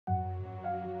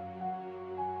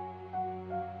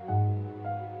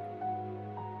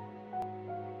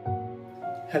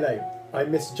Hello,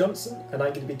 I'm Mr. Johnson and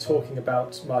I'm going to be talking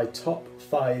about my top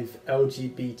 5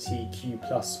 LGBTQ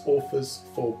plus authors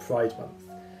for Pride Month.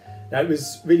 Now, it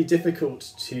was really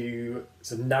difficult to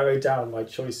sort of narrow down my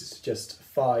choices to just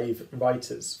 5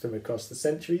 writers from across the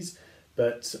centuries,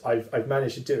 but I've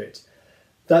managed to do it.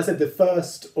 That said, the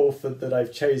first author that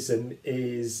I've chosen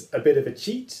is a bit of a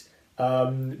cheat.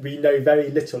 We know very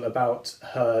little about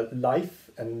her life,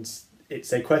 and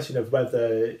it's a question of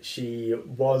whether she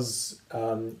was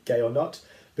gay or not.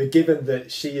 But given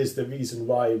that she is the reason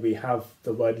why we have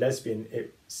the word lesbian,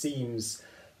 it seems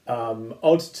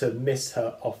odd to miss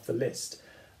her off the list.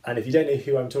 And if you don't know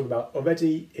who I'm talking about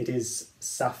already, it is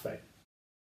Sappho.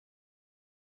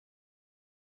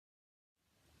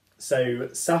 So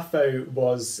Sappho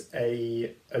was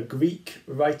a Greek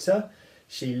writer.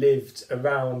 She lived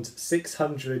around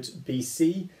 600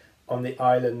 BC on the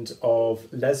island of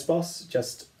Lesbos,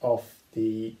 just off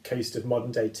the coast of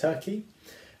modern-day Turkey.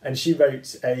 And she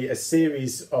wrote a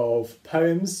series of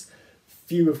poems,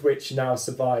 few of which now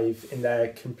survive in their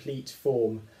complete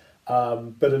form.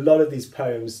 But a lot of these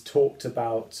poems talked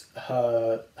about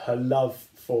her love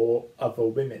for other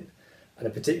women. And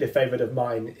a particular favourite of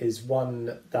mine is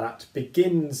one that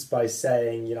begins by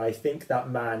saying, I think that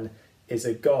man is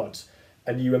a god.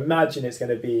 And you imagine it's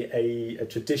going to be a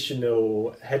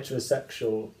traditional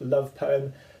heterosexual love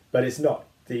poem, but it's not.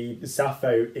 The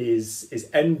Sappho is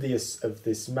envious of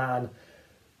this man,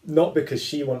 not because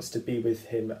she wants to be with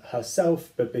him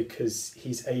herself, but because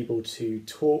he's able to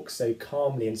talk so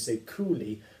calmly and so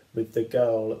coolly with the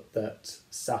girl that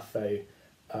Sappho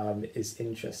is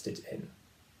interested in.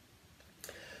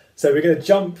 So we're going to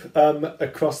jump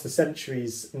across the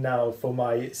centuries now for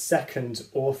my second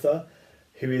author,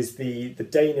 who is the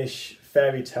Danish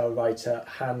fairy tale writer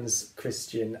Hans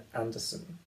Christian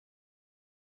Andersen.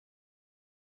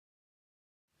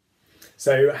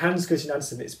 So Hans Christian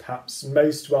Andersen is perhaps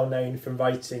most well known for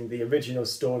writing the original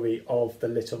story of The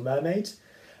Little Mermaid.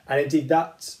 And indeed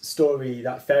that story,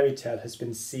 that fairy tale, has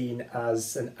been seen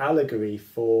as an allegory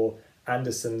for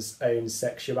Andersen's own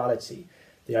sexuality.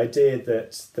 The idea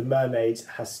that the mermaid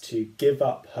has to give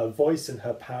up her voice and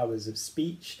her powers of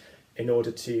speech in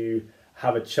order to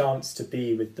have a chance to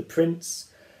be with the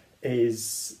prince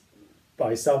is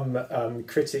by some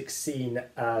critics seen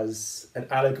as an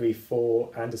allegory for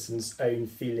Andersen's own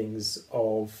feelings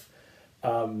of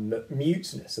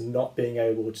muteness and not being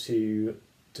able to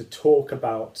talk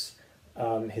about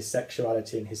his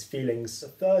sexuality and his feelings. The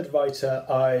third writer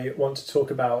I want to talk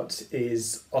about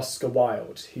is Oscar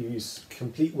Wilde, whose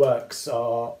complete works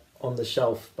are on the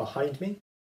shelf behind me.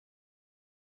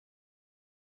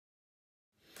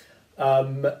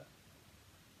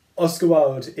 Oscar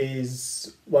Wilde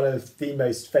is one of the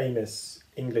most famous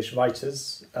English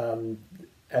writers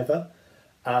ever,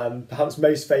 perhaps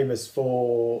most famous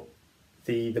for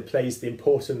the plays The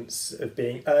Importance of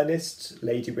Being Earnest,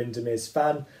 Lady Windermere's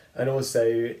Fan, and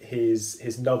also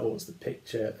his novels, The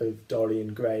Picture of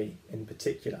Dorian Gray in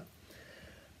particular.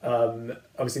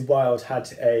 Obviously Wilde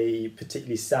had a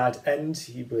particularly sad end.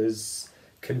 He was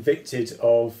convicted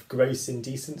of gross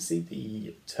indecency,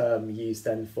 the term used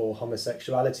then for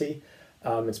homosexuality,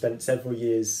 and spent several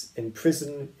years in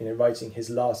prison. Writing his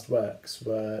last works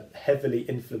were heavily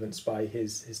influenced by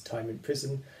his time in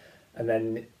prison, and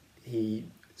then he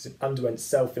underwent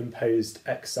self-imposed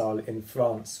exile in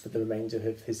France for the remainder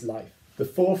of his life. The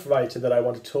fourth writer that I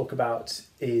want to talk about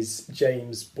is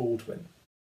James Baldwin.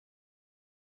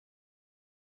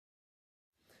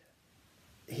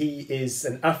 He is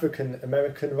an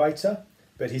African-American writer,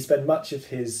 but he spent much of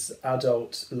his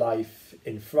adult life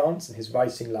in France and his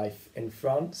writing life in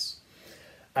France.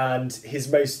 And his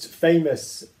most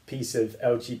famous piece of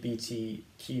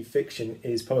LGBTQ fiction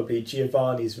is probably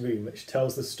Giovanni's Room, which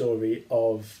tells the story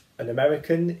of an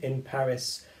American in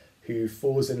Paris who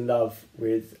falls in love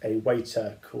with a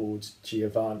waiter called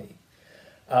Giovanni.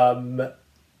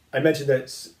 I mentioned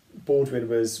that Baldwin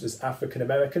was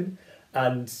African-American,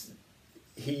 and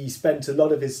he spent a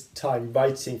lot of his time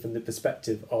writing from the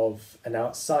perspective of an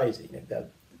outsider. The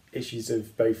issues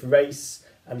of both race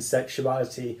and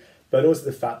sexuality, but also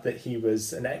the fact that he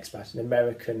was an expat, an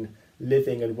American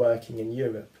living and working in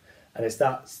Europe. And it's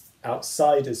that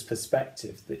outsider's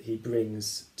perspective that he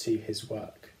brings to his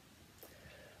work.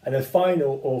 And the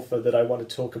final author that I want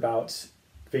to talk about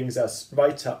brings us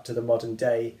right up to the modern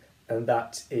day, and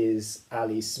that is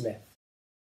Ali Smith.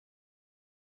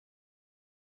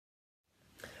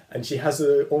 And she has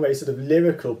a almost sort of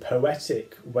lyrical,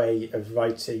 poetic way of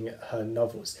writing her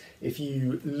novels. If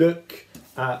you look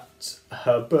at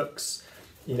her books,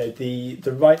 the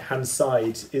right-hand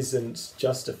side isn't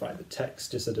justified. The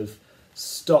text just sort of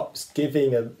stops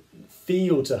giving a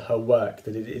feel to her work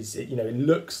that it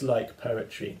looks like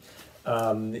poetry,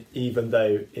 even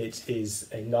though it is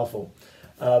a novel.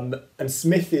 And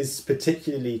Smith is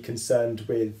particularly concerned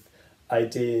with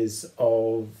ideas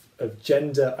of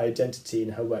gender identity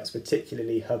in her works,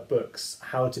 particularly her books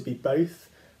How to Be Both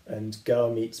and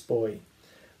Girl Meets Boy,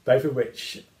 both of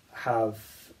which have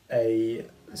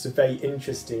it's a very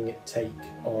interesting take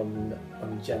on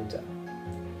gender.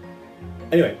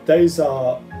 Anyway, those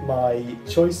are my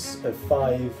choice of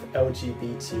 5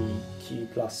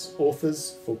 LGBTQ+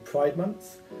 authors for Pride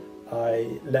Month.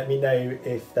 Let me know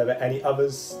if there are any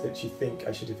others that you think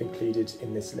I should have included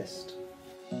in this list.